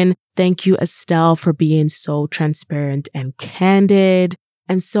conversation. Thank you, Estelle, for being so transparent and candid.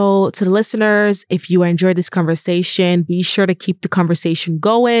 And so to the listeners, if you enjoyed this conversation, be sure to keep the conversation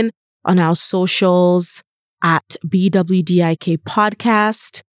going on our socials at BWDIK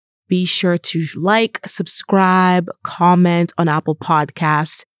Podcast. Be sure to like, subscribe, comment on Apple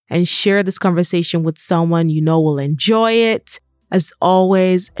Podcasts, and share this conversation with someone you know will enjoy it. As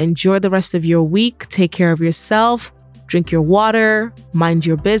always, enjoy the rest of your week. Take care of yourself, drink your water, mind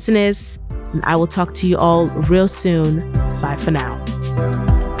your business, and I will talk to you all real soon. Bye for now.